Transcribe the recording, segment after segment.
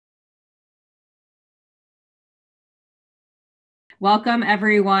Welcome,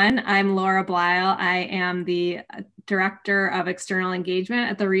 everyone. I'm Laura Blyle. I am the Director of External Engagement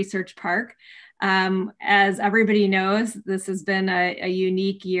at the Research Park. As everybody knows, this has been a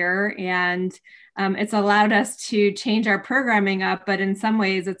unique year, and it's allowed us to change our programming up, but in some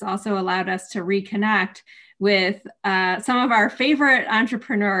ways, it's also allowed us to reconnect with some of our favorite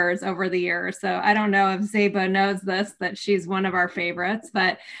entrepreneurs over the years. So I don't know if Zeba knows this, that she's one of our favorites,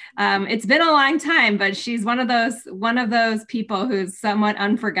 but it's been a long time, but she's one of those people who's somewhat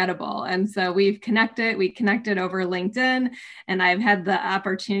unforgettable. And so we connected over LinkedIn, and I've had the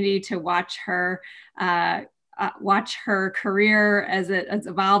opportunity to watch her career as it's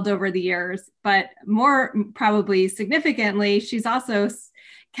evolved over the years. But more probably significantly, she's also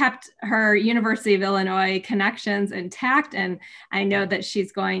kept her University of Illinois connections intact. And I know that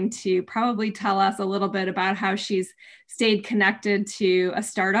she's going to probably tell us a little bit about how she's stayed connected to a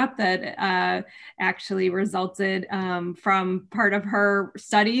startup that actually resulted from part of her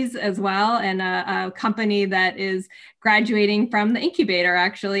studies as well, and a company that is graduating from the incubator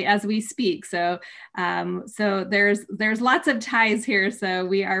actually as we speak. So there's lots of ties here. So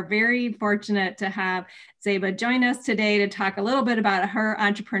we are very fortunate to have Zeba join us today to talk a little bit about her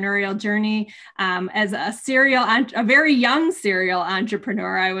entrepreneurial journey as a very young serial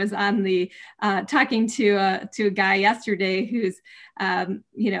entrepreneur. I was on the talking to a guy yesterday who's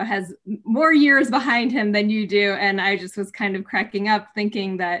has more years behind him than you do, and I just was kind of cracking up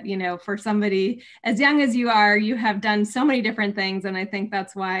thinking that for somebody as young as you are, you have done so many different things, and I think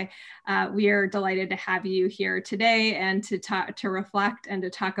that's why we are delighted to have you here today and to reflect and to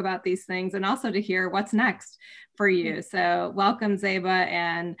talk about these things, and also to hear what's next for you. So welcome, Zeba,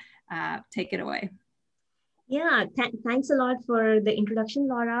 and take it away. Yeah, thanks a lot for the introduction,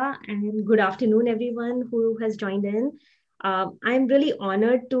 Laura, and good afternoon, everyone who has joined in. I'm really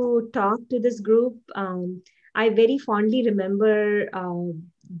honored to talk to this group. I very fondly remember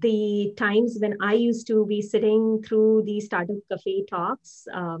the times when I used to be sitting through the Startup Cafe talks,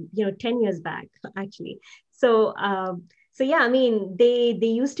 10 years back, actually. So yeah, I mean, they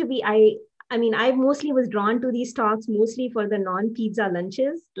used to be, I mostly was drawn to these talks mostly for the non-pizza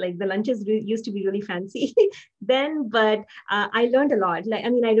lunches. Like the lunches used to be really fancy then, but I learned a lot.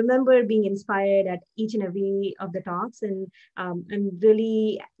 I remember being inspired at each and every of the talks, and I'm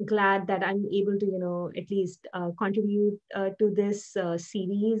really glad that I'm able to, at least contribute to this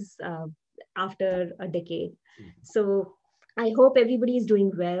series after a decade. So I hope everybody is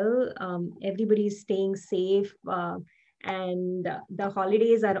doing well. Everybody is staying safe. And the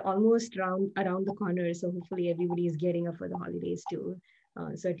holidays are almost around the corner, so hopefully everybody is gearing up for the holidays too,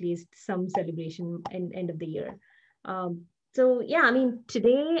 so at least some celebration end of the year. So yeah,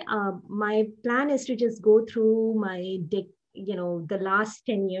 today my plan is to just go through my the last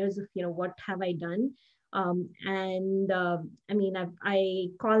 10 years of what have I done. I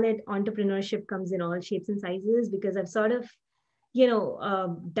call it entrepreneurship comes in all shapes and sizes, because I've sort of I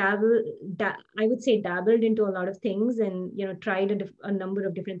would say dabbled into a lot of things, and tried a number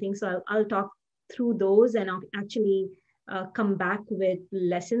of different things. So I'll talk through those, and I'll actually come back with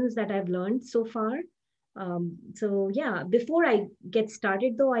lessons that I've learned so far. So yeah, before I get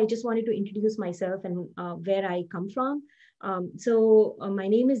started though, I just wanted to introduce myself and where I come from. My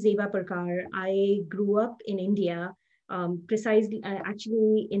name is Zeba Parker. I grew up in India, precisely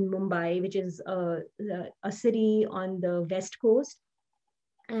actually in Mumbai, which is a city on the West Coast.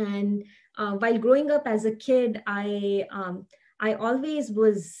 And while growing up as a kid, I always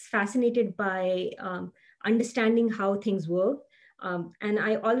was fascinated by understanding how things work. And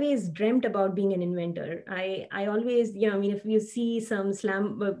I always dreamt about being an inventor. I always, if you see some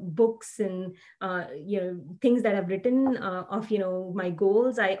slam books and, things that I've written of, my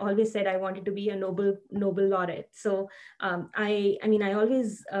goals, I always said I wanted to be a Nobel laureate. So I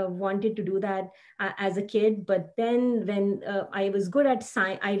always wanted to do that as a kid. But then when I was good at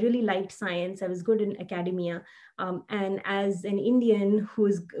science, I really liked science. I was good in academia. And as an Indian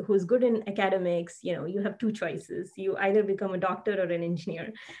who's good in academics, you have two choices. You either become a doctor or an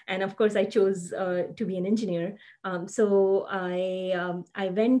engineer. And of course, I chose to be an engineer. So I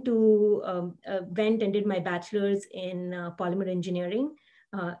went and did my bachelor's in polymer engineering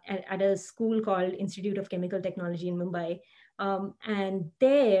at a school called Institute of Chemical Technology in Mumbai. And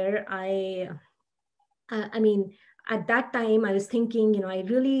there at that time I was thinking, I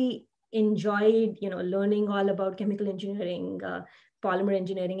really enjoyed, learning all about chemical engineering, polymer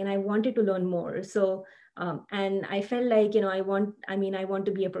engineering, and I wanted to learn more. So, and I felt like, I want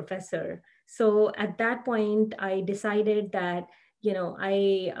to be a professor. So at that point, I decided that,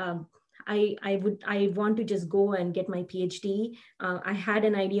 I want to just go and get my PhD. I had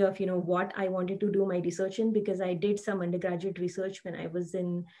an idea of, what I wanted to do my research in, because I did some undergraduate research when I was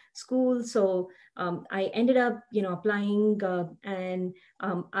in school. So I ended up, applying, and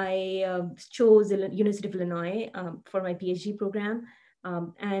I chose University of Illinois for my PhD program.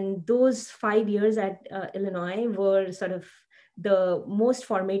 And those 5 years at Illinois were sort of the most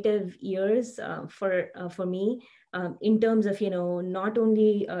formative years for me, in terms of, not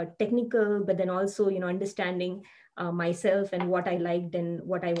only technical, but then also, understanding myself and what I liked and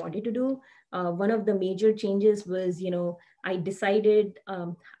what I wanted to do. One of the major changes was, I decided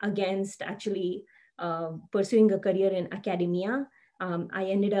against actually pursuing a career in academia. I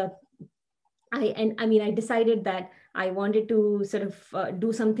ended up, I decided that I wanted to sort of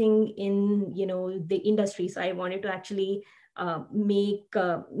do something in, the industry. So I wanted to actually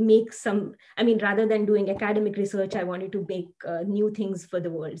make some, rather than doing academic research, I wanted to make new things for the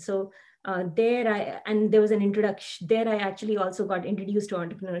world. So there was an introduction there. I actually also got introduced to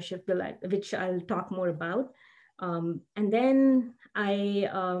entrepreneurship, which I'll talk more about. And then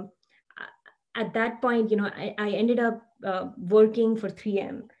at that point, I ended up working for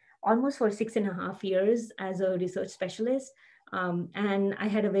 3M almost for 6.5 years as a research specialist. And I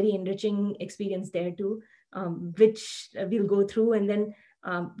had a very enriching experience there too, which we'll go through. And then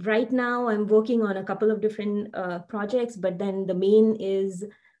right now I'm working on a couple of different projects, but then the main is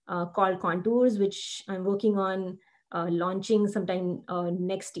called Kontoors, which I'm working on launching sometime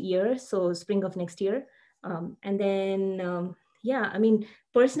next year, so spring of next year. And then,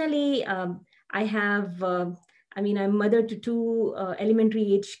 personally, I have, I'm mother to two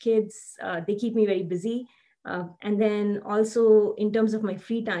elementary age kids. They keep me very busy. And then also in terms of my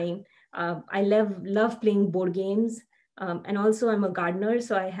free time, I love playing board games. And also I'm a gardener.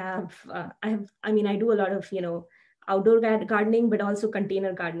 So I do a lot of, outdoor gardening, but also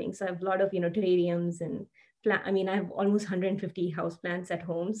container gardening. So I have a lot of, terrariums and I have almost 150 house plants at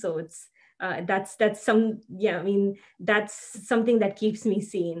home. So it's, that's something that keeps me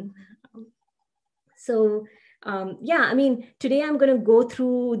sane. So today I'm going to go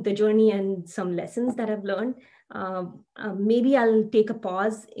through the journey and some lessons that I've learned. Maybe I'll take a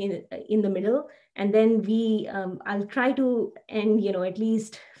pause in the middle, and then I'll try to end, at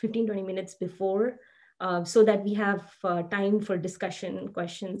least 15-20 minutes before, so that we have time for discussion,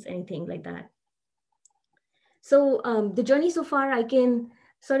 questions, anything like that. So the journey so far, I can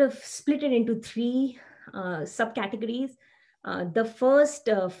sort of split it into three subcategories. The first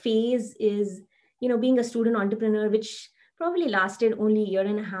phase is, being a student entrepreneur, which probably lasted only a year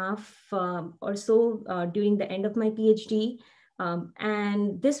and a half or so during the end of my PhD.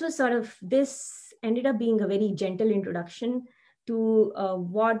 And this ended up being a very gentle introduction to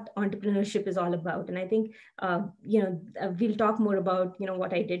what entrepreneurship is all about. And I think, we'll talk more about,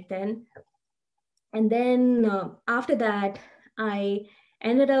 what I did then. And then after that, I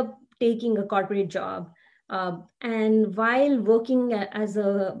ended up taking a corporate job. And while working as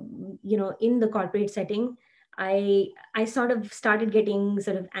in the corporate setting, I sort of started getting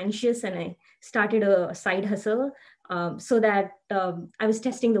sort of anxious, and I started a side hustle so that I was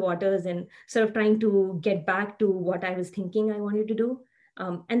testing the waters and sort of trying to get back to what I was thinking I wanted to do.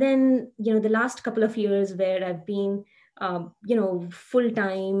 And then, the last couple of years where I've been a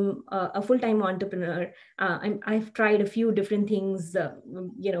full-time entrepreneur. I've tried a few different things,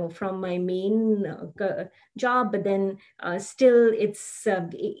 from my main job, but then still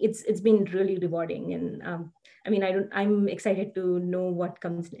it's been really rewarding. And I'm excited to know what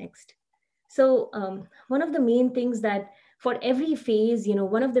comes next. So one of the main things that for every phase,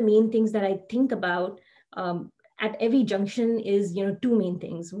 one of the main things that I think about at every junction is, two main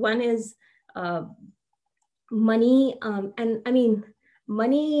things. One is money.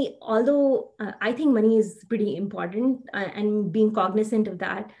 Money, although I think money is pretty important, and being cognizant of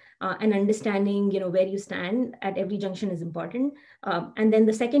that and understanding, where you stand at every junction is important. And then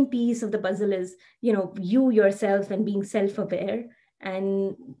the second piece of the puzzle is, you yourself and being self-aware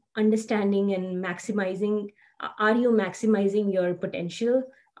and understanding and maximizing. Are you maximizing your potential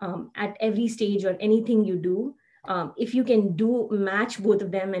at every stage or anything you do? If you can match both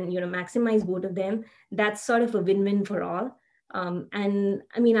of them and maximize both of them, that's sort of a win-win for all. And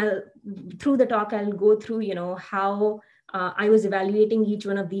through the talk, I'll go through how I was evaluating each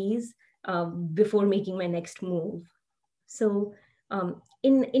one of these before making my next move. So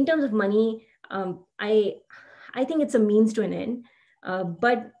in terms of money, I think it's a means to an end,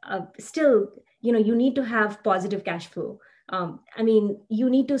 but still, you need to have positive cash flow. You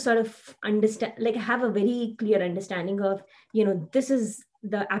need to sort of understand, have a very clear understanding of, this is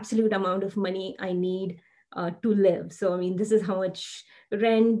the absolute amount of money I need to live. So, I mean, this is how much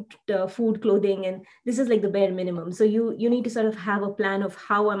rent, food, clothing, and this is like the bare minimum. So you need to sort of have a plan of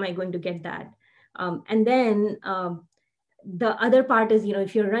how am I going to get that. And then the other part is,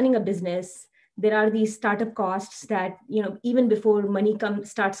 if you're running a business, there are these startup costs that, even before money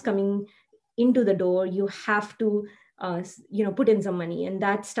starts coming into the door, you have to, put in some money, and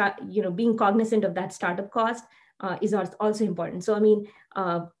being cognizant of that startup cost is also important. So, I mean,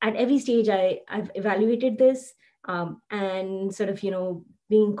 at every stage, I've evaluated this, and sort of,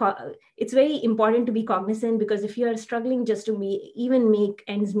 it's very important to be cognizant, because if you are struggling just to even make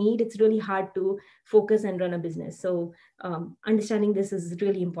ends meet, it's really hard to focus and run a business. So understanding this is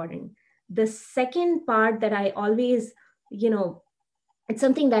really important. The second part that I always, it's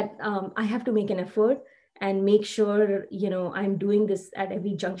something that I have to make an effort and make sure, I'm doing this at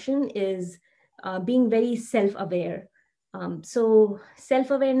every junction, is being very self-aware. So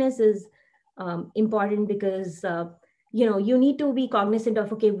self-awareness is important, because you need to be cognizant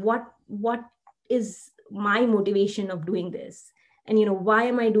of, okay, what is my motivation of doing this, and why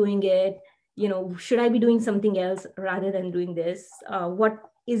am I doing it? Should I be doing something else rather than doing this? What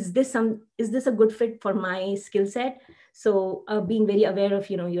is this a good fit for my skill set? So being very aware of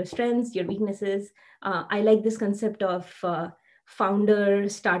your strengths, your weaknesses. I like this concept of founder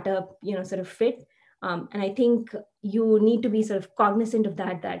startup sort of fit. And I think you need to be sort of cognizant of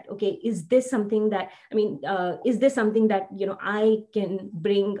that, okay, is this something that, is this something that, I can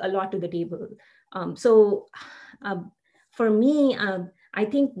bring a lot to the table? So for me, I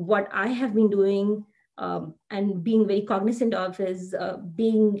think what I have been doing and being very cognizant of is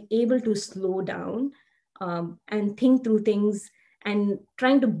being able to slow down and think through things, and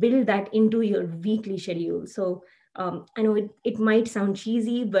trying to build that into your weekly schedule. So I know it might sound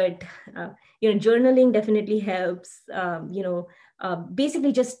cheesy, but journaling definitely helps.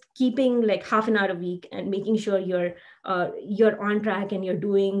 Basically just keeping like half an hour a week and making sure you're on track and you're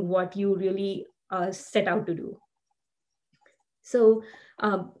doing what you really set out to do. So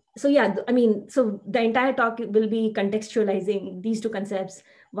yeah, so the entire talk will be contextualizing these two concepts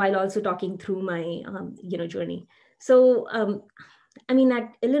while also talking through my journey. So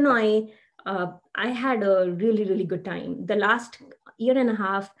at Illinois, I had a really, really good time. The last year and a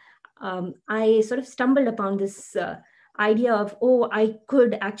half, I sort of stumbled upon this idea of, oh, I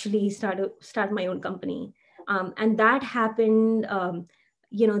could actually start my own company. And that happened, and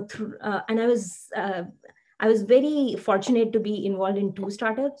I was very fortunate to be involved in two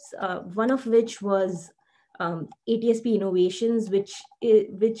startups, one of which was ATSP Innovations, which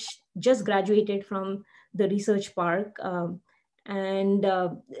just graduated from the research park. And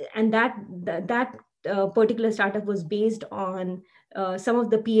that particular startup was based on some of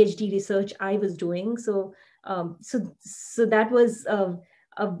the Ph.D. research I was doing. So that was,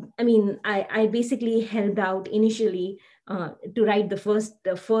 I basically helped out initially to write the first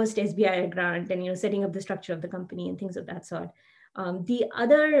SBI grant, and setting up the structure of the company and things of that sort. The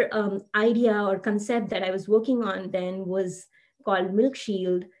other idea or concept that I was working on then was called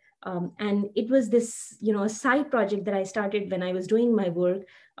Milkshield. And it was this, a side project that I started when I was doing my work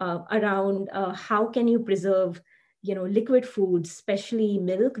around how can you preserve, liquid foods, especially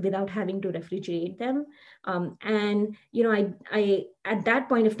milk, without having to refrigerate them. And I at that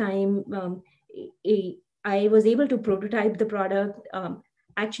point of time, I was able to prototype the product,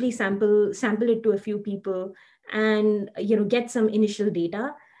 actually sample it to a few people, and get some initial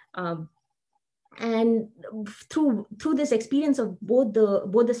data. And through this experience of both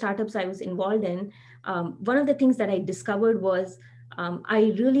the startups I was involved in, one of the things that I discovered was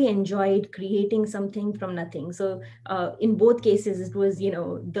I really enjoyed creating something from nothing. So in both cases, it was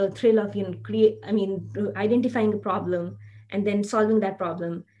the thrill of identifying a problem and then solving that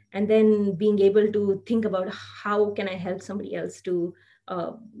problem, and then being able to think about how can I help somebody else to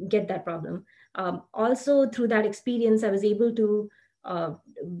get that problem. Also, through that experience, I was able to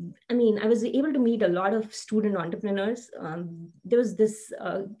meet a lot of student entrepreneurs. There was this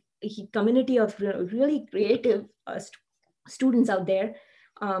community of really creative students out there.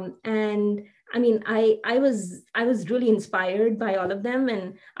 And I was really inspired by all of them,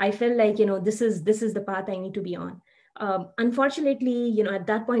 and I felt like, this is the path I need to be on. Unfortunately, at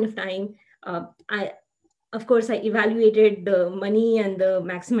that point of time, of course, I evaluated the money and the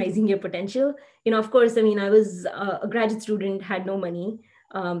maximizing your potential. Of course, I was a graduate student, had no money.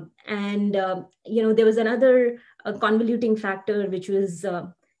 And there was another convoluting factor, which was,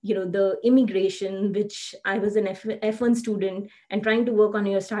 the immigration, which I was an F1 student, and trying to work on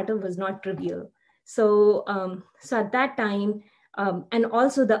your startup was not trivial. So at that time, and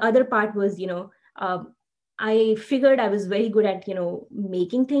also the other part was, I figured I was very good at,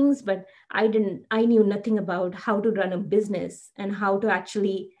 making things, but I knew nothing about how to run a business and how to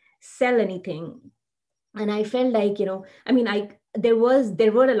actually sell anything. And I felt like, there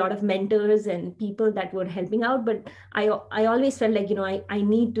were a lot of mentors and people that were helping out, but I always felt like, I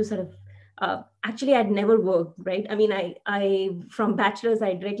need to sort of, actually I'd never worked, right? I mean, I from bachelor's,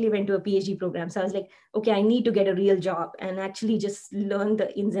 I directly went to a PhD program. So I was like, okay, I need to get a real job and actually just learn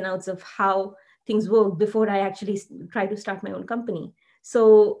the ins and outs of how things work before I actually try to start my own company.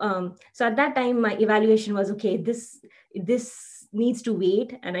 So at that time, my evaluation was, okay, this needs to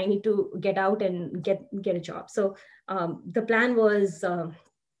wait, and I need to get out and get a job. So the plan was,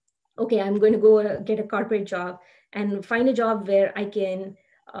 okay, I'm going to go get a corporate job and find a job where I can.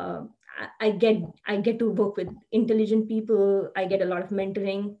 I get to work with intelligent people. I get a lot of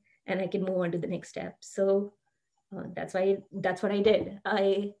mentoring, and I can move on to the next step. So that's what I did.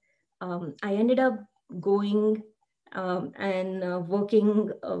 I ended up going and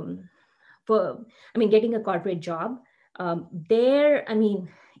working for, getting a corporate job. There,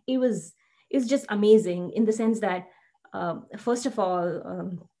 it was it's just amazing in the sense that, first of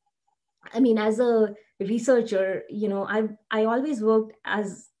all, as a researcher, I always worked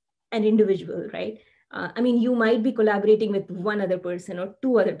as an individual, right? You might be collaborating with one other person or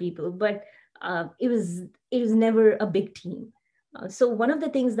two other people, but it was never a big team. So one of the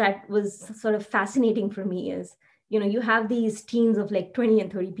things that was sort of fascinating for me is, you have these teams of like 20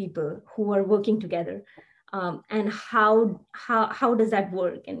 and 30 people who are working together. And how does that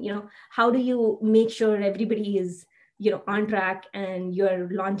work? And how do you make sure everybody is on track and you're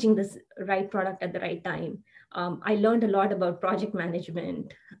launching this right product at the right time? I learned a lot about project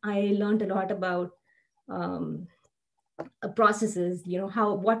management. I learned a lot about um, processes,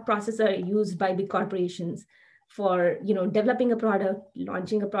 what processes are used by big corporations for developing a product,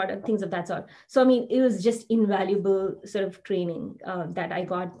 launching a product, things of that sort. So it was just invaluable sort of training that I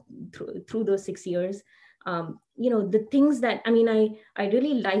got through those 6 years. The things that I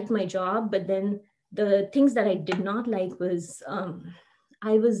really liked my job, but then the things that I did not like was,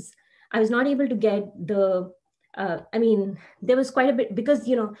 I was I was not able to get the there was quite a bit, because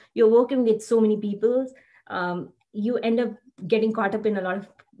you're working with so many people. You end up getting caught up in a lot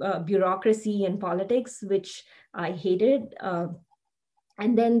of bureaucracy and politics, which I hated.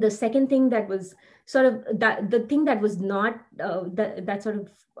 And then the second thing that was sort of the thing that was not that sort of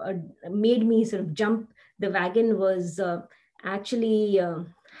made me sort of jump the wagon was actually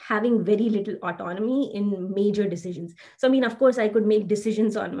having very little autonomy in major decisions. So of course I could make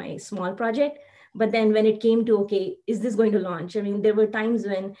decisions on my small project, but then when it came to, okay, is this going to launch? There were times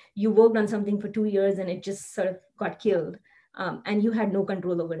when you worked on something for 2 years and it just sort of got killed, and you had no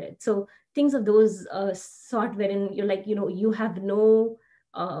control over it. So things of those sort, wherein you're like, you have no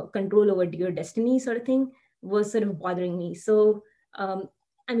control over your destiny, sort of thing, was sort of bothering me. So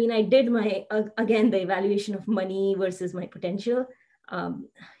I did my again, the evaluation of money versus my potential. um,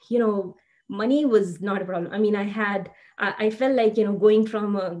 Money was not a problem. I felt like, going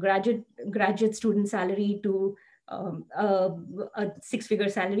from a graduate student salary to a six-figure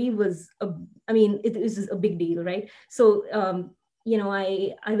salary was it was a big deal, right? So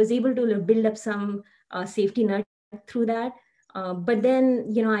I was able to build up some safety net through that. But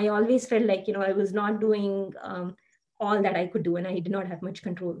then, I always felt like, I was not doing all that I could do, and I did not have much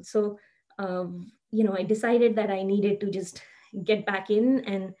control. So, I decided that I needed to just get back in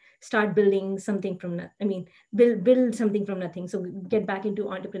and start building something from, build something from nothing. So get back into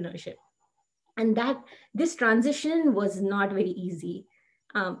entrepreneurship. And this transition was not very easy.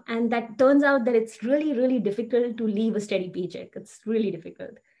 And that turns out that it's really, really difficult to leave a steady paycheck. It's really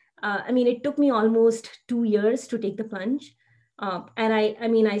difficult. It took me almost 2 years to take the plunge. And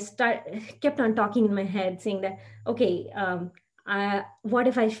kept on talking in my head saying that, okay, what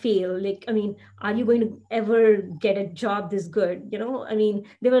if I fail? Like, are you going to ever get a job this good? There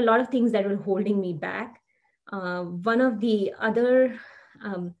were a lot of things that were holding me back. One of the other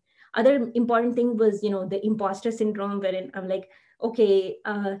important thing was, the imposter syndrome, wherein I'm like, okay,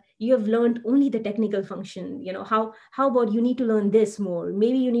 you have learned only the technical function. How about you need to learn this more?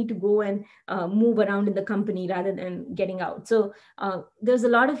 Maybe you need to go and move around in the company rather than getting out. So there's a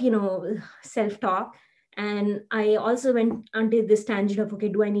lot of self-talk. And I also went onto this tangent of, okay,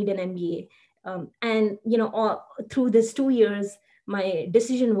 do I need an MBA? And through this 2 years, my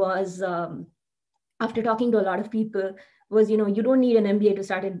decision was, after talking to a lot of people, was, you don't need an MBA to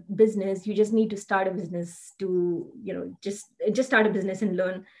start a business. You just need to start a business to, just start a business and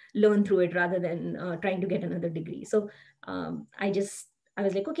learn through it, rather than trying to get another degree. So I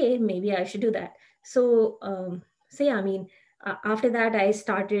was like, okay, maybe I should do that. So yeah, after that, I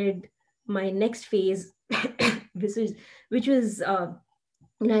started my next phase which was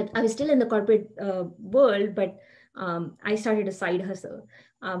I was still in the corporate world, but I started a side hustle.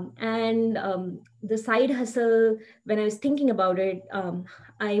 The side hustle, when I was thinking about it,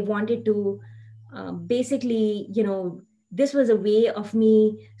 I wanted to basically, this was a way of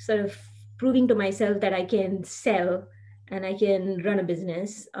me sort of proving to myself that I can sell and I can run a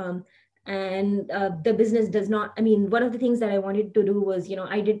business. The business does not, I mean, one of the things that I wanted to do was,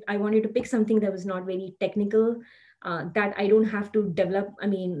 I wanted to pick something that was not very technical, that I don't have to develop,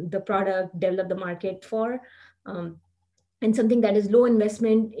 the product, develop the market for, um, and something that is low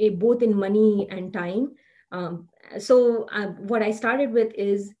investment, both in money and time. What I started with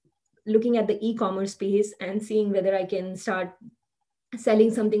is looking at the e-commerce space and seeing whether I can start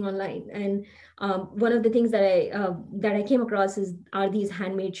selling something online. And one of the things that I came across are these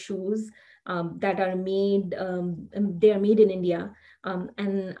handmade shoes that are made. They are made in India,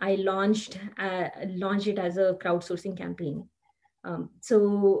 and I launched it as a crowdsourcing campaign.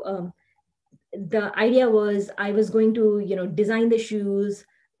 The idea was I was going to design the shoes,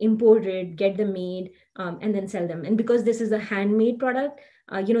 import it, get them made, and then sell them. And because this is a handmade product,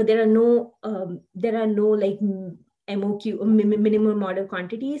 there are no like MOQ, minimum order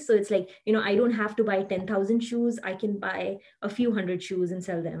quantities. So it's like, I don't have to buy 10,000 shoes. I can buy a few hundred shoes and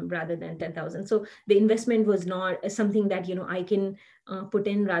sell them rather than 10,000. So the investment was not something that I can put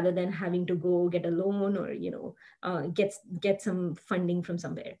in, rather than having to go get a loan or get some funding from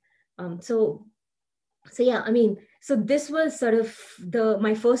somewhere. So yeah, so this was sort of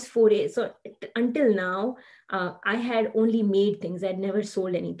my first foray. So until now, I had only made things. I'd never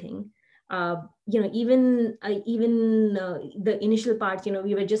sold anything. Even the initial part,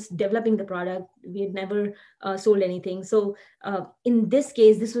 we were just developing the product. We had never sold anything. So in this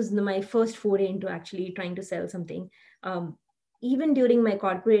case, this was my first foray into actually trying to sell something. Even during my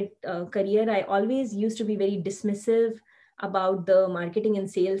corporate career, I always used to be very dismissive about the marketing and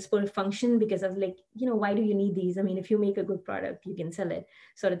sales per function, because I was like, why do you need these? If you make a good product, you can sell it,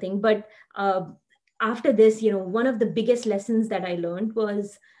 sort of thing. But after this, one of the biggest lessons that I learned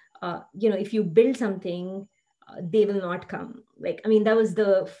was, if you build something, they will not come. That was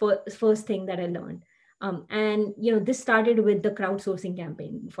the first thing that I learned. This started with the crowdsourcing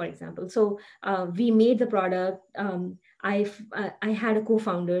campaign, for example. So we made the product. I had a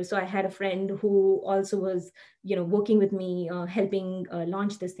co-founder, so I had a friend who also was, working with me, helping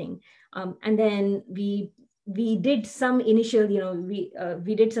launch this thing. And then we did some initial,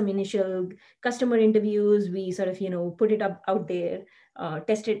 we did some initial customer interviews. We sort of, put it up out there,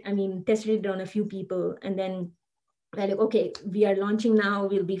 tested it on a few people, and then we're like, okay, we are launching now,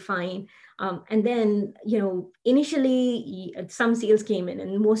 we'll be fine. And then, initially some sales came in,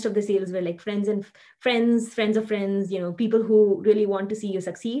 and most of the sales were like friends of friends, people who really want to see you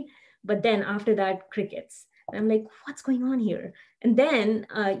succeed. But then after that, crickets. And I'm like, what's going on here? And then,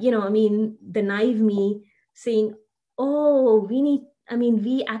 the naive me saying, oh,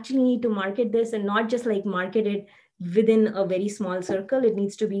 we actually need to market this, and not just like market it within a very small circle. It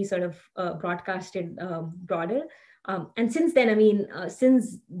needs to be sort of broadcasted broader. And since then,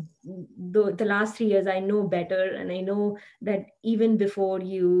 since the last 3 years, I know better, and I know that even before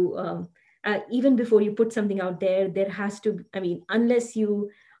you put something out there, there has to, unless you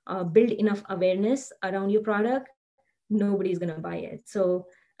build enough awareness around your product, nobody's going to buy it. So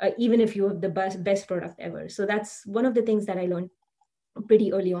even if you have the best product ever. So that's one of the things that I learned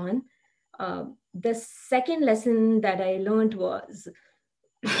pretty early on. The second lesson that I learned was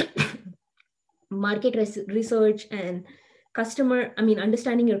market research and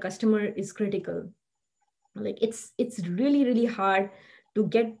understanding your customer is critical. Like it's really, really hard to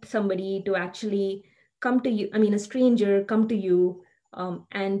get somebody to actually come to you. A stranger come to you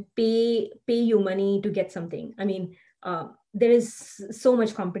and pay you money to get something. There is so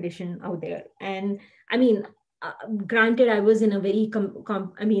much competition out there. And granted, I was in a very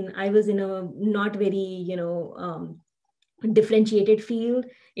I was in a not very differentiated field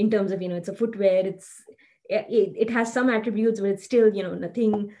in terms of, it's a footwear. It has some attributes, but it's still,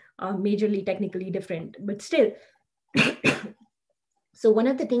 nothing majorly technically different, but still. So one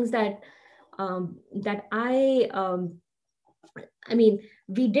of the things that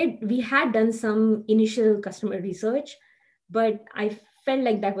we had done some initial customer research, but I felt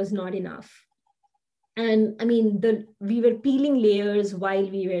like that was not enough. And we were peeling layers while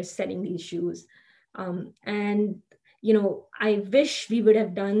we were selling these shoes. I wish we would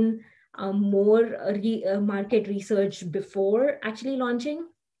have done more market research before actually launching.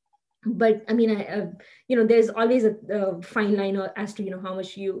 But there's always a fine line as to, how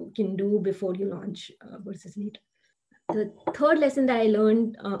much you can do before you launch versus later. The third lesson that I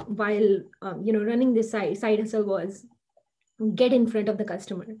learned while running this side hustle was get in front of the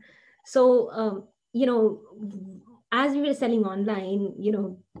customer. So as we were selling online,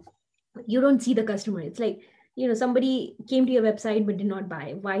 you don't see the customer. It's like, somebody came to your website but did not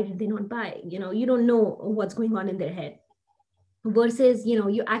buy. Why did they not buy? You don't know what's going on in their head, versus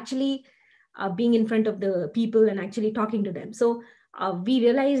you actually being in front of the people and actually talking to them. So we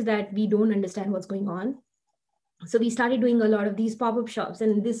realized that we don't understand what's going on. So we started doing a lot of these pop-up shops,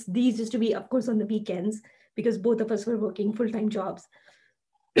 and these used to be, of course, on the weekends, because both of us were working full-time jobs.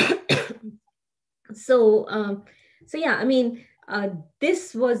 So so yeah, I mean,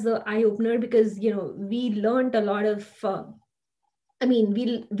 this was the eye opener, because we learned a lot of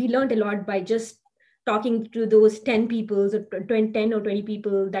we learned a lot by just talking to those 10 people, or 20, 10 or 20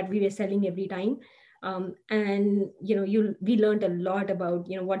 people that we were selling every time. And we learned a lot about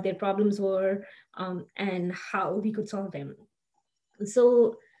what their problems were, and how we could solve them.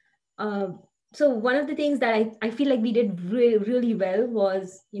 So uh, so one of the things that I feel like we did really well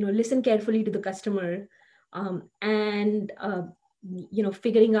was listen carefully to the customer, and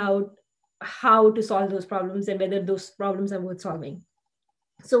figuring out how to solve those problems and whether those problems are worth solving.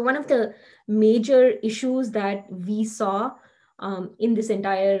 So one of the major issues that we saw in this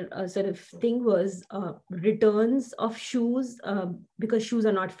entire sort of thing was returns of shoes, because shoes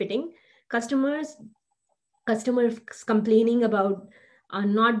are not fitting. Customers customers complaining about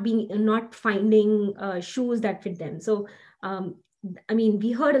not finding shoes that fit them. So um,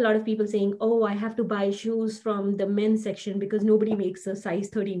 we heard a lot of people saying, oh, I have to buy shoes from the men's section because nobody makes a size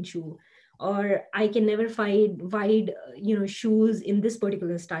 13 shoe, or I can never find wide shoes in this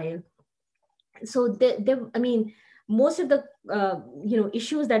particular style. So most of the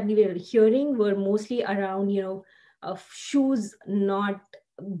issues that we were hearing were mostly around of shoes not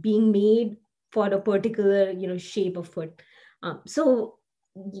being made for a particular shape of foot. So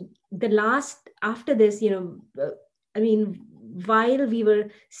the last after this, while we were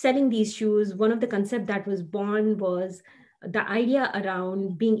selling these shoes, one of the concept that was born was the idea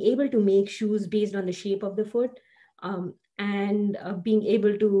around being able to make shoes based on the shape of the foot, and being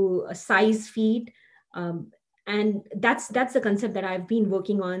able to size feet. And that's the concept that I've been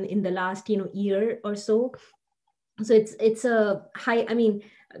working on in the last year or so. So it's a high,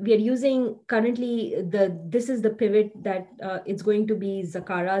 we are using currently this is the pivot that it's going to be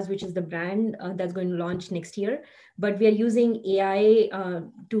Zakara's, which is the brand that's going to launch next year. But we are using AI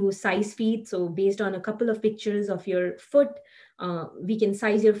to size feet. So based on a couple of pictures of your foot, we can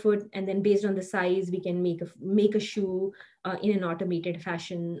size your foot, and then based on the size, we can make a shoe in an automated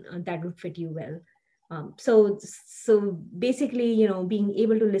fashion that would fit you well. So basically, being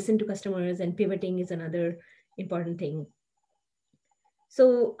able to listen to customers and pivoting is another important thing.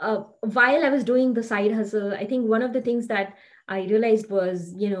 So while I was doing the side hustle, I think one of the things that I realized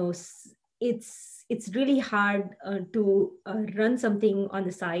was, it's really hard to run something on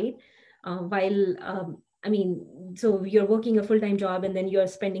the side while so you're working a full-time job, and then you're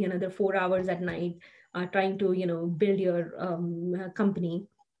spending another 4 hours at night trying to build your company.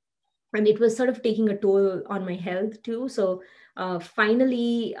 And it was sort of taking a toll on my health too. So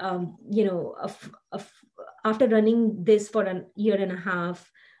finally, after running this for a year and a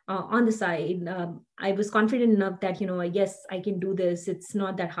half on the side, I was confident enough that yes, I can do this. It's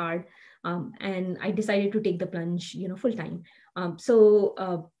not that hard, and I decided to take the plunge, full time. So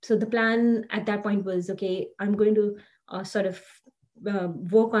the plan at that point was, okay, I'm going to sort of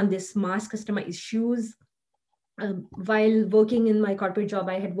work on this mass customized shoes. While working in my corporate job,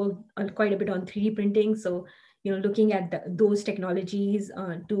 I had worked quite a bit on 3D printing. So, looking at those technologies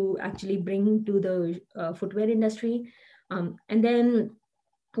to actually bring to the footwear industry. And then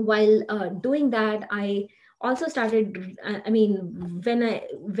while doing that, I also started,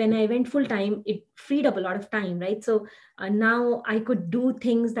 when I went full time, it freed up a lot of time, right? So now I could do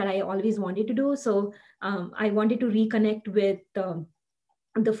things that I always wanted to do. So I wanted to reconnect with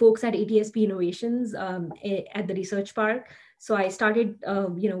the folks at ATSP Innovations at the research park. So I started,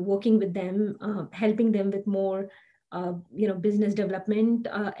 working with them, helping them with more, business development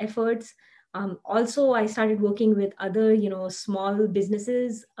efforts. Also, I started working with other, small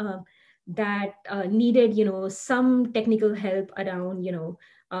businesses that needed, some technical help around,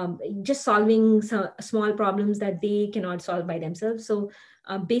 just solving some small problems that they cannot solve by themselves. So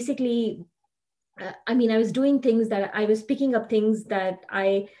basically, I was doing things that I was picking up things that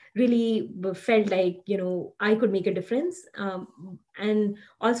I really felt like, I could make a difference. And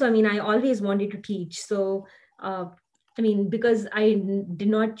also, I always wanted to teach. So, because I did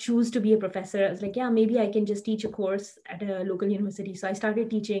not choose to be a professor, I was like, yeah, maybe I can just teach a course at a local university. So I started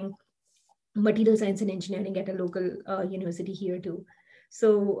teaching material science and engineering at a local university here too.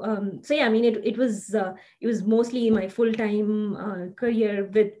 So yeah, I mean, it was mostly my full-time career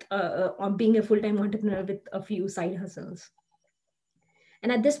with being a full-time entrepreneur with a few side hustles.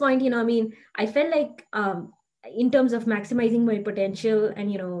 And at this point, I mean, I felt like in terms of maximizing my potential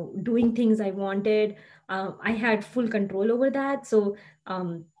and doing things I wanted, I had full control over that. So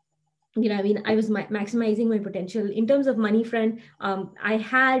I mean, I was maximizing my potential in terms of money front. I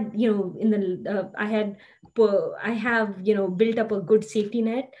had, in the I have, built up a good safety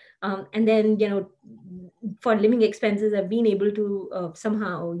net. And then, for living expenses, I've been able to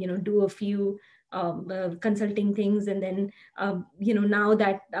somehow, do a few consulting things. And then, now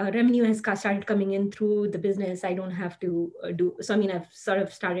that revenue has started coming in through the business, I don't have to do. So, I mean, I've sort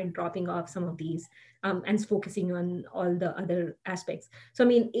of started dropping off some of these and focusing on all the other aspects. So, I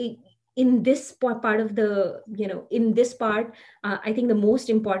mean, in this part of the, in this part, I think the most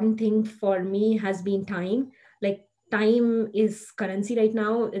important thing for me has been time. Like, time is currency right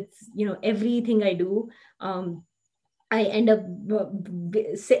now. It's, everything I do, I end up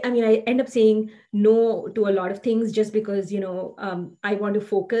I end up saying no to a lot of things just because I want to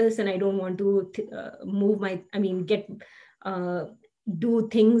focus and I don't want to move my get uh, do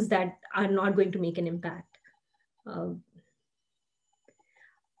things that are not going to make an impact. Uh,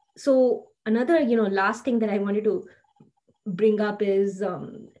 so another last thing that I wanted to bring up is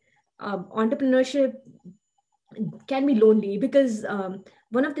entrepreneurship can be lonely because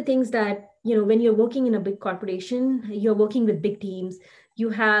one of the things that when you're working in a big corporation, you're working with big teams, you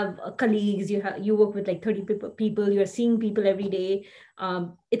have colleagues, you work with like 30 people, you're seeing people every day.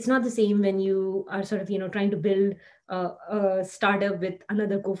 It's not the same when you are sort of trying to build a startup with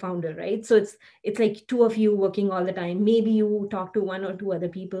another co-founder, right? So it's like two of you working all the time. Maybe you talk to one or two other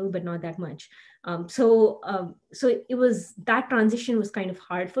people, but not that much. So it was, that transition was kind of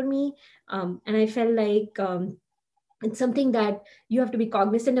hard for me. And I felt like it's something that you have to be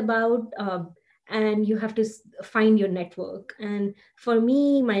cognizant about, and you have to find your network. And for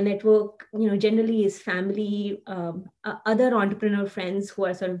me, my network generally is family, other entrepreneur friends who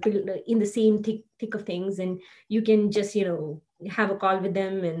are sort of in the same thick of things, and you can just have a call with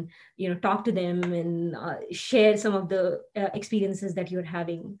them and talk to them and share some of the experiences that you're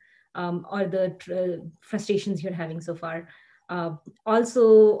having, or the frustrations you're having so far.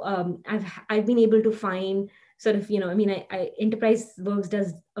 Also, I've been able to find sort of Enterprise Works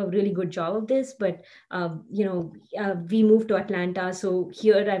does a really good job of this, but we moved to Atlanta, so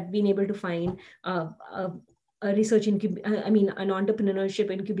here I've been able to find a research an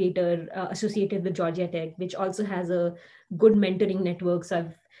entrepreneurship incubator associated with Georgia Tech, which also has a good mentoring network.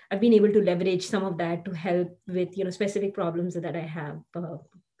 So I've been able to leverage some of that to help with specific problems that I have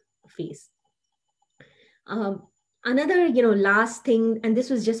face. Another last thing, and this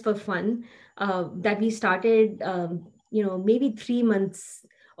was just for fun, that we started maybe 3 months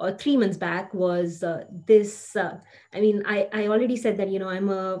back, was this I already said that I'm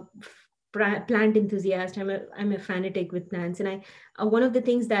a plant enthusiast. I'm a fanatic with plants, and one of the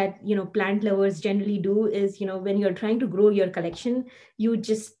things that plant lovers generally do is when you're trying to grow your collection, you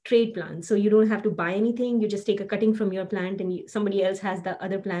just trade plants. So you don't have to buy anything, you just take a cutting from your plant, and somebody else has the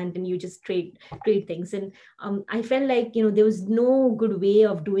other plant, and you just trade things. And I felt like there was no good way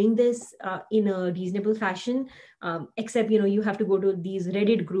of doing this in a reasonable fashion, except you have to go to these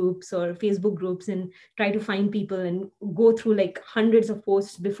Reddit groups or Facebook groups and try to find people and go through like hundreds of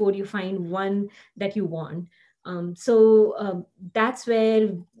posts before you find one that you want. That's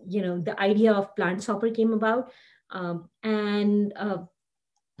where the idea of Plant Shopper came about. And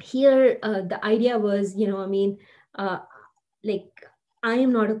here the idea was like, I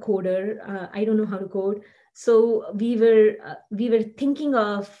am not a coder, I don't know how to code. So we were thinking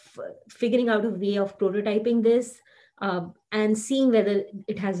of figuring out a way of prototyping this, and seeing whether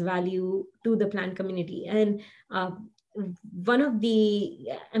it has value to the plant community. And one of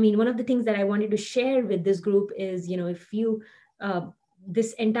the things that I wanted to share with this group is, if you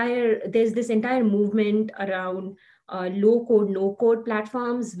there's this entire movement around low code, no code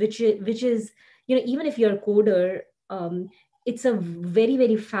platforms, which is even if you're a coder, it's a very,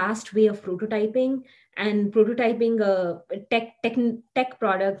 very fast way of prototyping, and prototyping a tech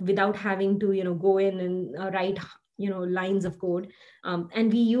product without having to go in and write lines of code.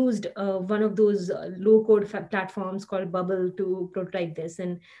 And we used one of those low code platforms called Bubble to prototype this.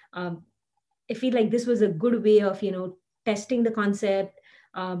 And I feel like this was a good way of testing the concept,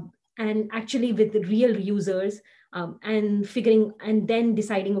 and actually with the real users. and then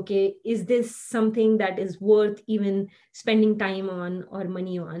deciding, okay, is this something that is worth even spending time on or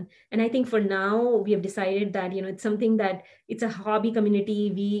money on? And I think for now we have decided that, it's something that it's a hobby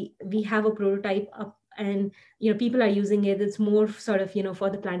community. We have a prototype up, and people are using it. It's more sort of for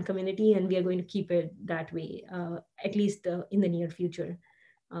the plant community, and we are going to keep it that way, at least in the near future.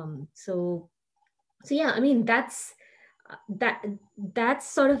 So yeah, I mean, that that's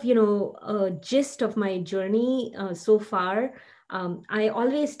sort of a gist of my journey so far. I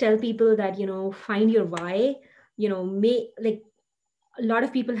always tell people that find your why. May like A lot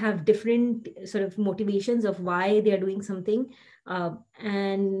of people have different sort of motivations of why they are doing something,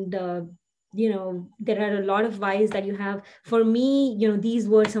 and there are a lot of whys that you have. For me, these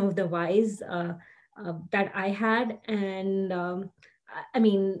were some of the whys that I had. And I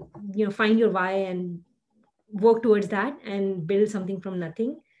mean, find your why and work towards that and build something from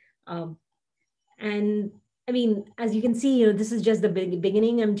nothing. um, and I mean, as you can see, this is just the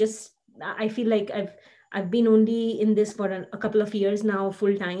beginning. I feel like I've been only in this for a couple of years now,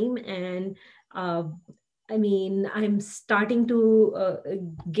 full time. And uh, I mean, I'm starting to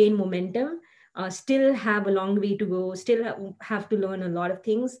gain momentum. Still have a long way to go. Still have to learn a lot of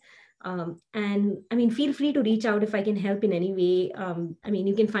things. And I mean, feel free to reach out if I can help in any way. I mean,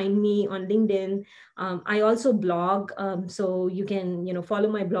 you can find me on LinkedIn. I also blog, so you can follow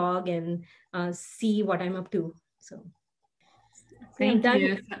my blog and see what I'm up to. So yeah, Thank that.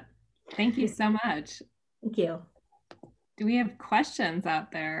 you. Thank you so much. Thank you. Do we have questions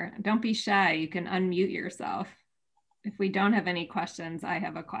out there? Don't be shy. You can unmute yourself. If we don't have any questions, I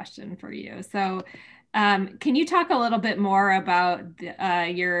have a question for you. So, can you talk a little bit more about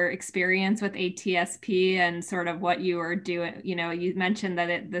your experience with ATSP and sort of what you were doing? You mentioned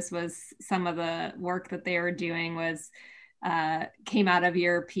that this was some of the work that they were doing was came out of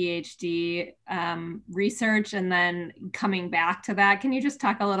your PhD research, and then coming back to that. Can you just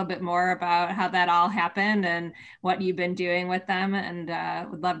talk a little bit more about how that all happened and what you've been doing with them? And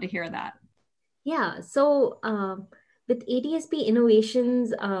would love to hear that. Yeah. So with ATSP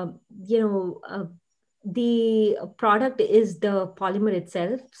Innovations, the product is the polymer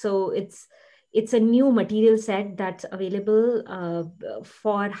itself. So it's a new material set that's available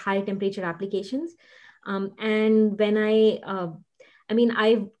for high temperature applications. And when I mean,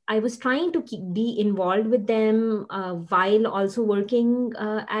 I was trying to be involved with them while also working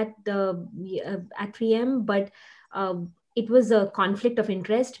at 3M, but it was a conflict of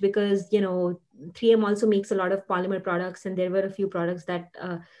interest because 3M also makes a lot of polymer products, and there were a few products that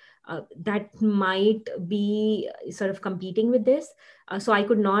might be sort of competing with this. So I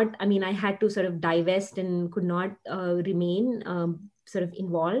could not. I mean, I had to sort of divest and could not remain sort of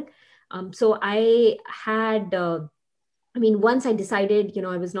involved. So I had. I mean, once I decided,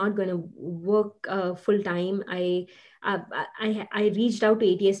 I was not going to work full time, I reached out to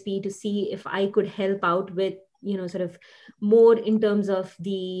ATSP to see if I could help out with, sort of more in terms of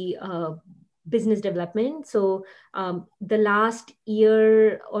the business development. So the last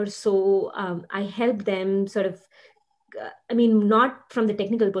year or so, I helped them sort of. I mean, not from the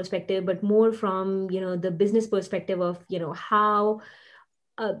technical perspective, but more from the business perspective of how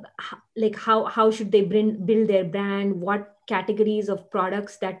how should they build their brand, what categories of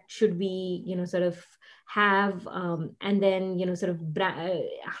products that should we sort of have, and then sort of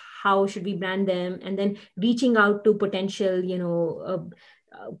how should we brand them, and then reaching out to potential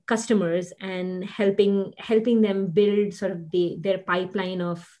customers and helping them build sort of their pipeline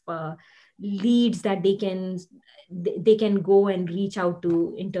of leads that they can go and reach out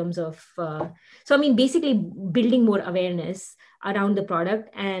to in terms of so I mean, basically building more awareness around the product.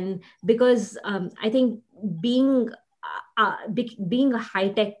 And because I think being being a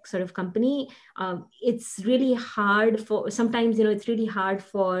high-tech sort of company, it's really hard for sometimes it's really hard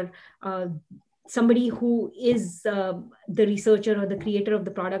for somebody who is the researcher or the creator of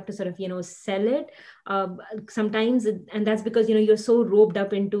the product to sort of sell it sometimes. And that's because you're so roped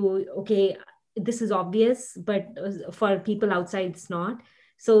up into, okay, this is obvious, but for people outside it's not.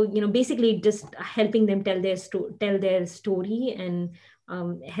 So basically just helping them tell their story, and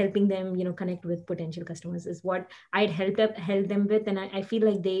helping them connect with potential customers is what I'd help them with. And I feel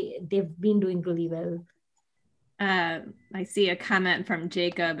like they've been doing really well. I see a comment from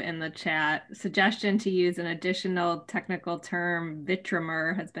Jacob in the chat. Suggestion to use an additional technical term,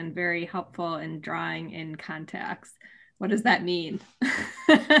 vitrimer, has been very helpful in drawing in contacts. What does that mean?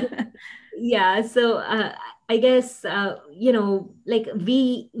 Yeah, so I guess like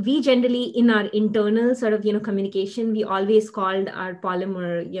we generally in our internal sort of communication, we always called our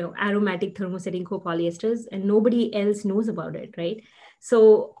polymer aromatic thermosetting copolyesters, and nobody else knows about it, right?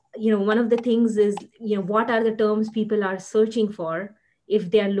 So one of the things is, what are the terms people are searching for if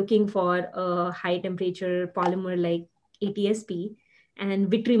they are looking for a high temperature polymer like ATSP.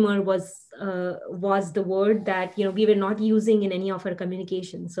 And vitrimer was the word that we were not using in any of our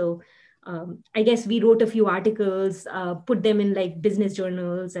communication. So I guess we wrote a few articles, put them in like business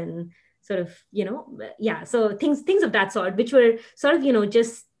journals, and sort of, yeah, so things of that sort, which were sort of,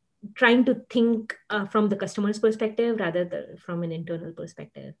 just trying to think from the customer's perspective rather than from an internal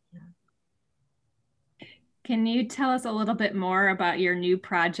perspective. Yeah. Can you tell us a little bit more about your new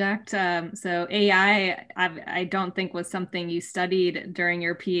project? So AI, I don't think was something you studied during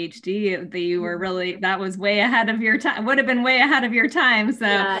your PhD. That you were really, that was way ahead of your time, would have been way ahead of your time. So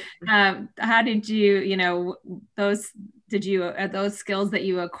Yeah. how did you, are those skills that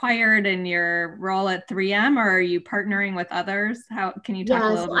you acquired in your role at 3M, or are you partnering with others? How can you talk a Yeah,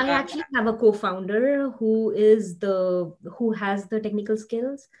 little so bit I about actually have a co-founder who has the technical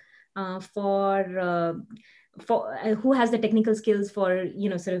skills uh, for uh, who has the technical skills for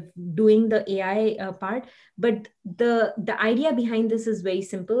sort of doing the AI part. But the idea behind this is very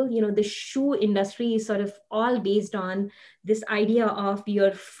simple. The shoe industry is sort of all based on this idea of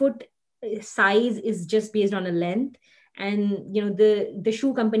your foot size is just based on a length. And the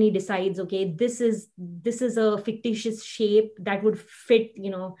shoe company decides, okay, this is a fictitious shape that would fit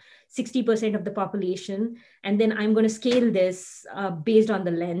 60% of the population, and then I'm going to scale this based on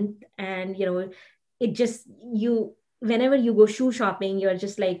the length. And it just, whenever you go shoe shopping, you're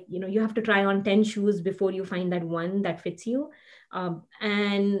just like, you have to try on 10 shoes before you find that one that fits you.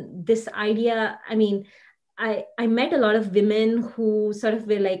 And this idea, I mean, I met a lot of women who sort of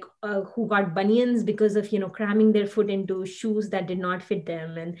were like, who got bunions because of, cramming their foot into shoes that did not fit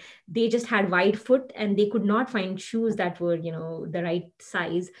them. And they just had wide foot and they could not find shoes that were, the right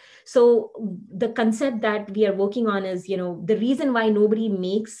size. So the concept that we are working on is, the reason why nobody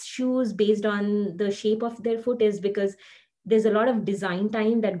makes shoes based on the shape of their foot is because there's a lot of design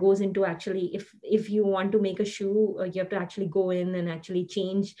time that goes into actually, if you want to make a shoe, you have to actually go in and actually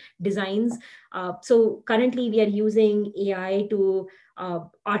change designs. So currently we are using AI to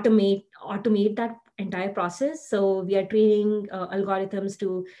automate that entire process. So we are training algorithms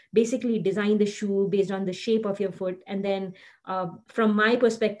to basically design the shoe based on the shape of your foot. And then from my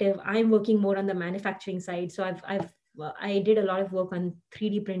perspective, I'm working more on the manufacturing side. So I did a lot of work on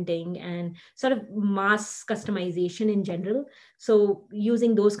 3D printing and sort of mass customization in general. So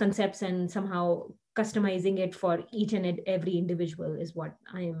using those concepts and somehow customizing it for each and every individual is what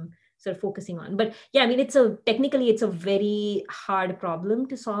I'm sort of focusing on. But yeah, I mean, technically it's a very hard problem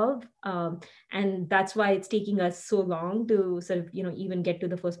to solve. And that's why it's taking us so long to sort of, even get to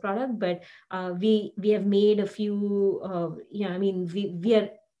the first product. But we have made a few, I mean, we are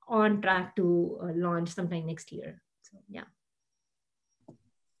on track to launch sometime next year. So, yeah.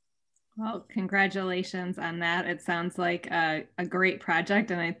 Well, congratulations on that. It sounds like a great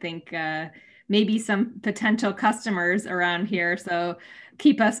project, and I think maybe some potential customers around here. So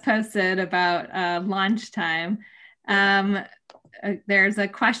keep us posted about launch time. There's a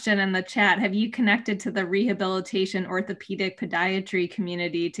question in the chat. Have you connected to the rehabilitation orthopedic podiatry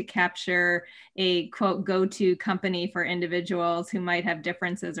community to capture a quote go-to company for individuals who might have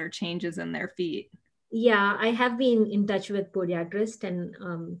differences or changes in their feet? Yeah, I have been in touch with podiatrists,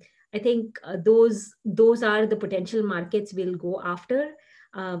 and I think those are the potential markets we'll go after.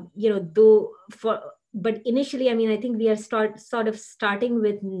 But initially, I mean, I think we are sort of starting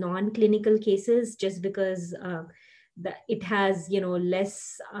with non-clinical cases just because it has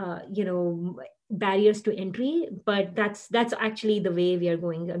less barriers to entry. But that's actually the way we are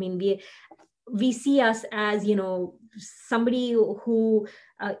going. I mean, we see us as somebody who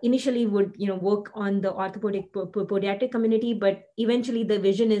initially would work on the orthopedic podiatric community, but eventually the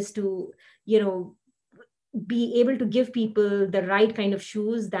vision is to be able to give people the right kind of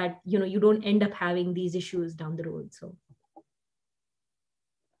shoes that you don't end up having these issues down the road. So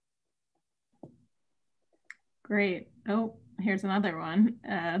great. Oh, here's another one.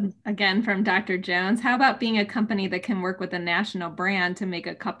 Again, from Dr. Jones. How about being a company that can work with a national brand to make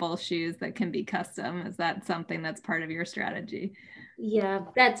a couple shoes that can be custom? Is that something that's part of your strategy? Yeah,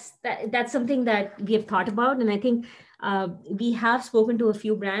 that's something that we have thought about, and I think we have spoken to a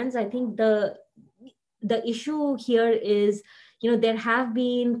few brands. I think the issue here is, there have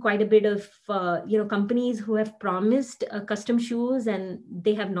been quite a bit of companies who have promised custom shoes and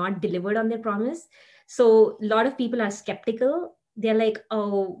they have not delivered on their promise. So a lot of people are skeptical. They're like,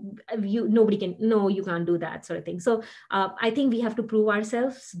 oh, nobody can, no, you can't do that, sort of thing. So I think we have to prove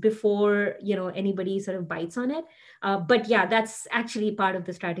ourselves before anybody sort of bites on it. But yeah, that's actually part of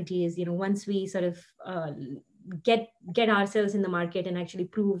the strategy is, once we sort of get ourselves in the market and actually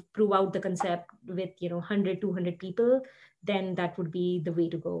prove out the concept with 100, 200 people, then that would be the way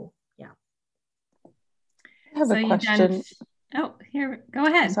to go. Yeah. I have So a you've done, question. oh, here, go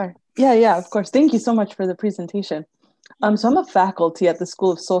ahead. Sorry. Yeah, of course. Thank you so much for the presentation. So I'm a faculty at the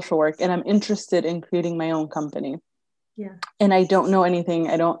School of Social Work, and I'm interested in creating my own company. Yeah. And I don't know anything.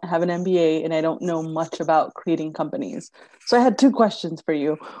 I don't have an MBA, and I don't know much about creating companies. So I had two questions for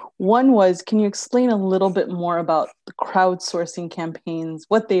you. One was, can you explain a little bit more about the crowdsourcing campaigns,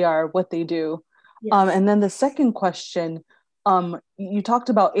 what they are, what they do? Yeah. And then the second question, you talked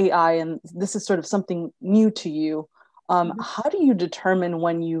about AI, and this is sort of something new to you. How do you determine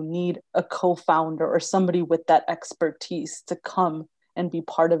when you need a co-founder or somebody with that expertise to come and be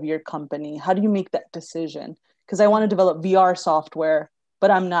part of your company? How do you make that decision? Because I want to develop VR software,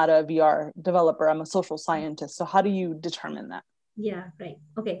 but I'm not a VR developer. I'm a social scientist. So how do you determine that? Yeah, right.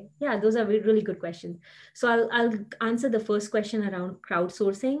 Okay. Yeah, those are really good questions. So I'll answer the first question around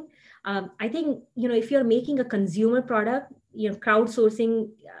crowdsourcing. I think, if you're making a consumer product, crowdsourcing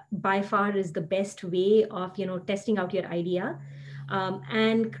by far is the best way of, testing out your idea.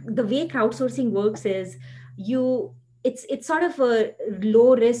 And the way crowdsourcing works is it's sort of a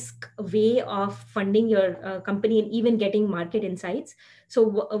low risk way of funding your company and even getting market insights.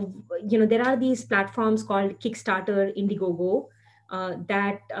 So, there are these platforms called Kickstarter, Indiegogo,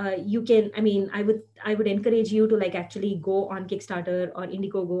 that you can, I would encourage you to actually go on Kickstarter or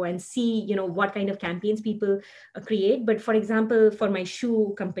Indiegogo and see what kind of campaigns people create. But for example, for my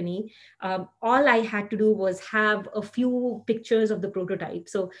shoe company, all I had to do was have a few pictures of the prototype.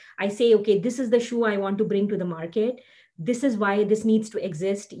 So I say, okay, this is the shoe I want to bring to the market. This is why this needs to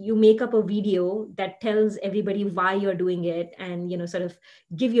exist. You make up a video that tells everybody why you're doing it, and sort of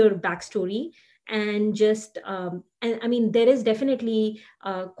give your backstory. And just and I mean, there is definitely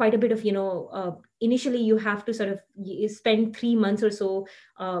quite a bit of initially you have to sort of spend 3 months or so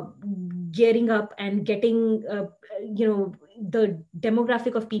gearing up and getting the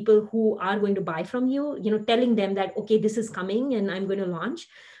demographic of people who are going to buy from you, telling them that, okay, this is coming and I'm going to launch.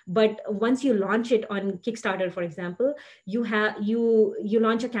 But once you launch it on Kickstarter, for example, you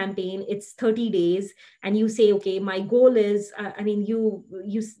launch a campaign, it's 30 days, and you say, okay, my goal is you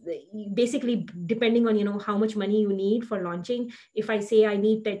basically, depending on how much money you need for launching. If I say I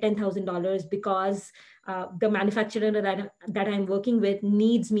need $10,000 because the manufacturer that I'm working with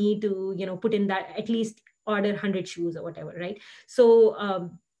needs me to put in that, at least order 100 shoes or whatever, right?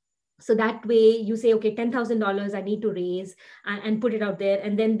 So that way you say, okay, $10,000 I need to raise, and put it out there.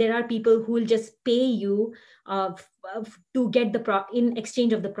 And then there are people who will just pay you to get in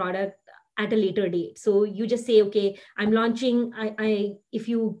exchange of the product at a later date. So you just say, okay, I'm launching, if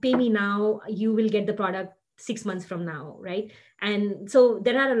you pay me now, you will get the product 6 months from now, right? And so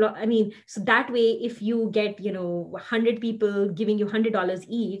there are a lot, so that way, if you get 100 people giving you $100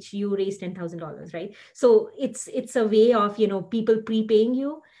 each, you raise $10,000, right? So it's a way of people prepaying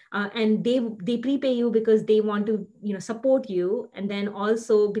you. And they prepay you because they want to support you, and then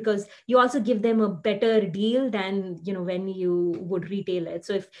also because you also give them a better deal than when you would retail it.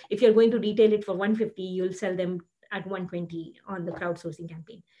 So if you're going to retail it for 150, you'll sell them at 120 on the crowdsourcing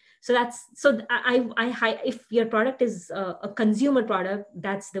campaign. So if your product is a consumer product,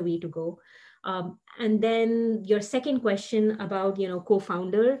 that's the way to go. And then your second question about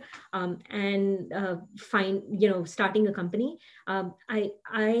co-founder and starting a company. I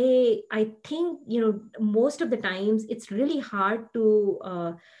think most of the times it's really hard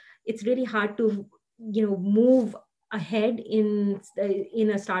to move ahead in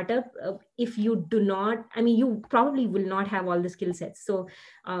a startup if you do not, you probably will not have all the skill sets. So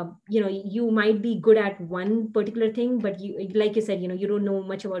you might be good at one particular thing, but you, like you said, you don't know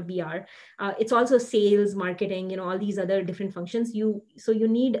much about VR. It's also sales, marketing, all these other different functions. So you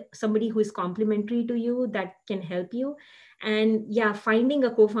need somebody who is complementary to you, that can help you. And yeah, finding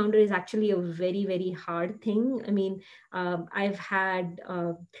a co-founder is actually a very, very hard thing. I've had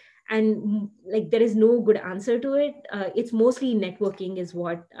and there is no good answer to it. It's mostly networking is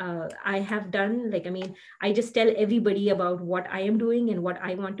what I have done. I just tell everybody about what I am doing and what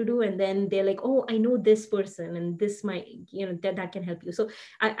I want to do, and then they're like, oh, I know this person, and this might that can help you. So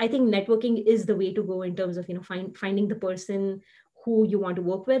I think networking is the way to go in terms of finding the person who you want to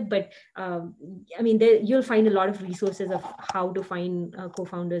work with. But I mean, you'll find a lot of resources of how to find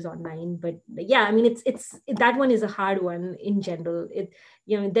co-founders online. But yeah, I mean, it's that one is a hard one in general.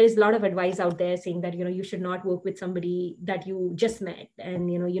 There's a lot of advice out there saying that, you should not work with somebody that you just met,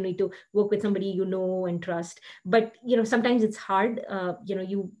 and, you need to work with somebody you know and trust. But, sometimes it's hard.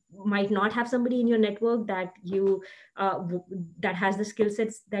 You might not have somebody in your network that that has the skill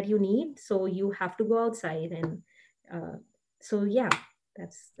sets that you need. So you have to go outside. And so, yeah,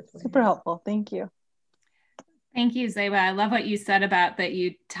 that's super helpful. Thank you. Thank you, Zeba. I love what you said about that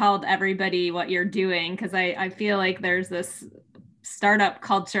you told everybody what you're doing, because I feel like there's this startup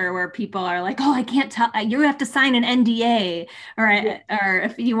culture where people are like, oh, I can't tell, you have to sign an NDA, or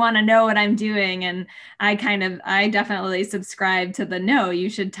if you want to know what I'm doing. And I definitely subscribe to the no, you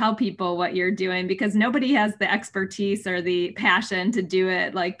should tell people what you're doing, because nobody has the expertise or the passion to do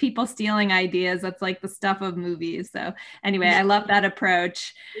it. Like, people stealing ideas, that's like the stuff of movies. So anyway, I love that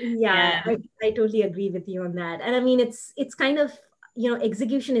approach. Yeah, I totally agree with you on that. And I mean, it's kind of,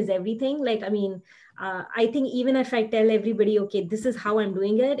 execution is everything. Like, I mean, I think even if I tell everybody, okay, this is how I'm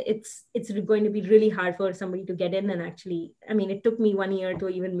doing it, it's going to be really hard for somebody to get in and actually, I mean, it took me 1 year to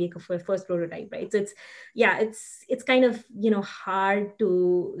even make a first prototype, right? So it's kind of, hard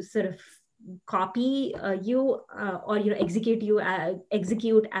to sort of copy you or,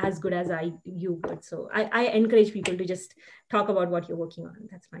 execute as good as you would. So I encourage people to just talk about what you're working on.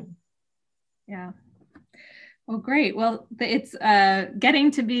 That's fine. Yeah. Well, great. Well, it's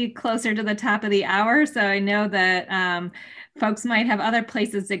getting to be closer to the top of the hour, so I know that folks might have other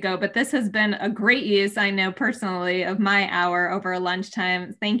places to go, but this has been a great use, I know personally, of my hour over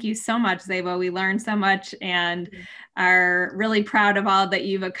lunchtime. Thank you so much, Zeba. We learned so much and are really proud of all that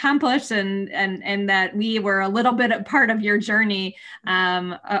you've accomplished, and that we were a little bit a part of your journey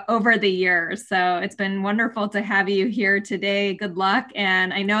over the years. So it's been wonderful to have you here today. Good luck.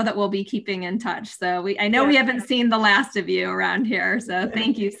 And I know that we'll be keeping in touch. So I know we haven't seen the last of you around here. So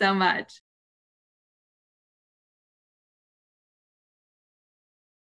thank you so much.